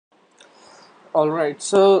Alright,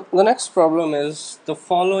 so the next problem is the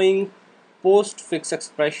following postfix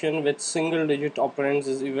expression with single digit operands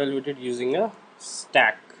is evaluated using a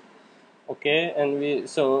stack. Okay, and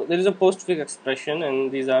so there is a postfix expression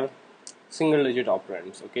and these are single digit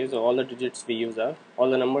operands. Okay, so all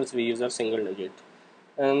the numbers we use are single digit.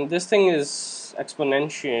 And this thing is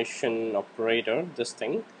exponentiation operator, this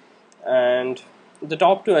thing. And the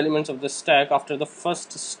top two elements of the stack after the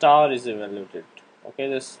first star is evaluated. Okay,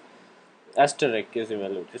 this asterisk is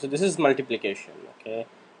evaluated. So this is multiplication. Okay,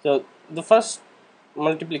 so the first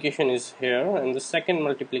multiplication is here and the second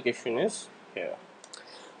multiplication is here.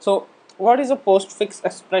 So what is a postfix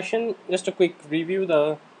expression? Just a quick review.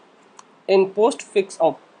 The in postfix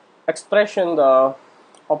of expression, the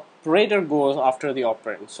operator goes after the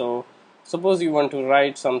operand. So suppose you want to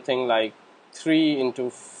write something like 3 into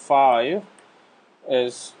 5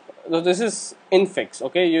 is, so this is infix.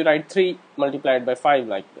 Okay, you write 3 multiplied by 5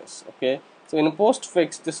 like this. Okay, so in a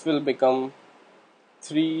postfix this will become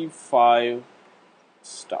 3 5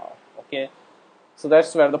 star. Okay, so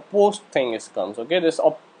that's where the post thing is comes. Okay, this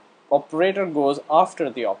operator goes after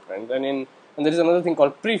the operand, and there is another thing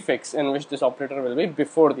called prefix in which this operator will be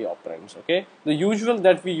before the operands. Okay, the usual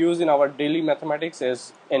that we use in our daily mathematics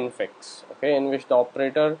is infix. Okay, in which the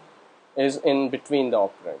operator is in between the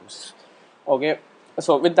operands. Okay,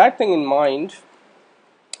 so with that thing in mind,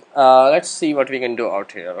 let's see what we can do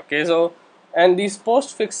out here. Okay, so and these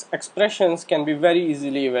postfix expressions can be very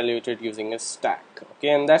easily evaluated using a stack. Okay,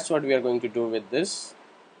 and that's what we are going to do with this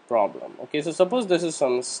problem. Okay, so suppose this is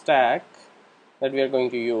some stack that we are going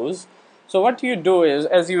to use. So what you do is,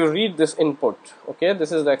 as you read this input, okay,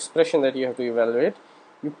 this is the expression that you have to evaluate,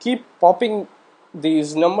 you keep popping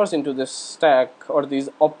these numbers into this stack or these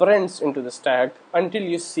operands into the stack until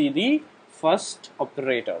you see the first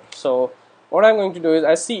operator. So what I'm going to do is,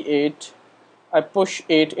 I see 8, I push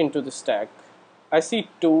 8 into the stack. I see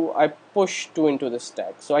 2, I push 2 into the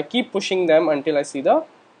stack. So I keep pushing them until I see the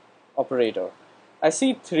operator. I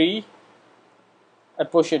see 3, I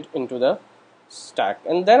push it into the stack,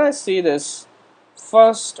 and then I see this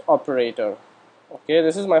first operator. Okay,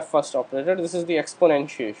 this is my first operator, this is the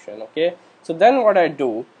exponentiation. Okay, so then what I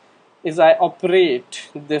do is I operate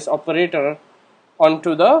this operator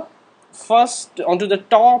onto the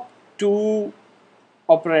top two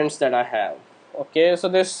operands that I have. Okay, so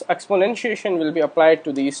this exponentiation will be applied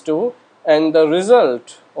to these two, and the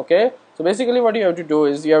result, okay, so basically what you have to do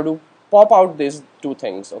is you have to pop out these two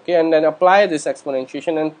things, okay, and then apply this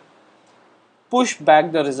exponentiation and push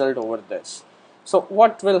back the result over this. So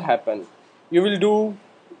what will happen? You will do,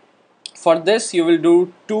 for this you will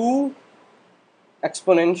do 2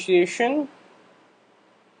 exponentiation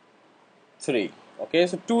 3. Okay,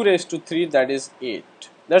 so 2 raised to 3, that is 8.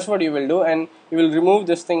 That's what you will do, and you will remove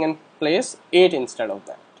this thing and place 8 instead of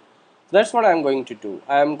that. That's what I'm going to do.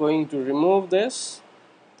 I am going to remove this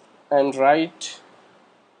and write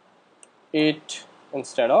 8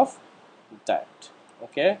 instead of that.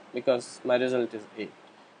 Okay, because my result is 8,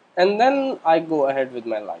 and then I go ahead with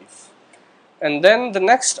my life. And then the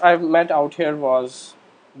next I've met out here was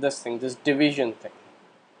this thing, this division thing.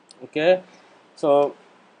 Okay, so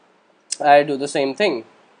I do the same thing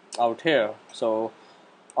out here. So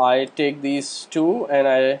I take these two and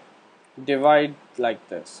I divide like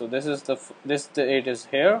this. So this is the 8 is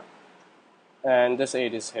here and this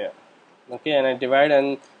 8 is here. Okay, and I divide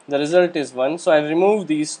and the result is 1. So I remove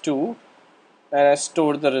these two and I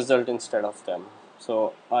store the result instead of them.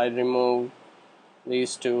 So I remove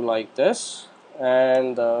these two like this,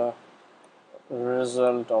 and the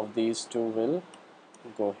result of these two will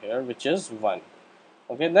go here, which is 1.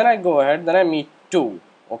 Okay, then I go ahead, then I meet 2.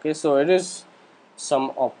 Okay, so it is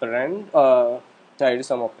some operand, it is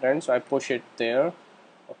some operand, so I push it there.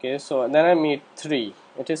 Okay, so then I meet 3,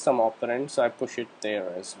 it is some operand, so I push it there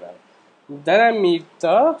as well. Then I meet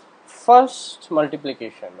the first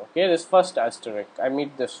multiplication. Okay, this first asterisk, I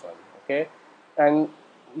meet this one. Okay, and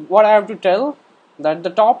what I have to tell, that the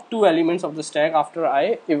top two elements of the stack after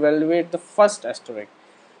I evaluate the first asterisk.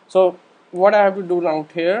 So what I have to do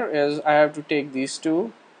out here is I have to take these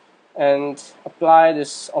two and apply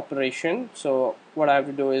this operation. So what I have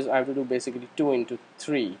to do is I have to do basically 2 into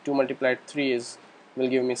 3. 2 multiplied 3 is will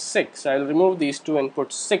give me 6. I will remove these two and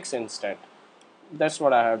put 6 instead. That's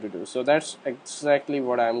what I have to do. So that's exactly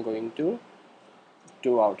what I am going to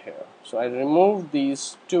do out here. So I remove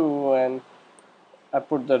these two and I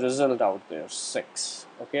put the result out there, 6.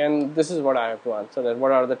 Okay, and this is what I have to answer, that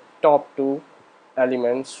what are the top two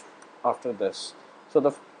elements after this. So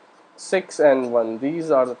the 6 and 1, these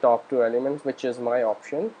are the top two elements, which is my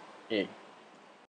option A.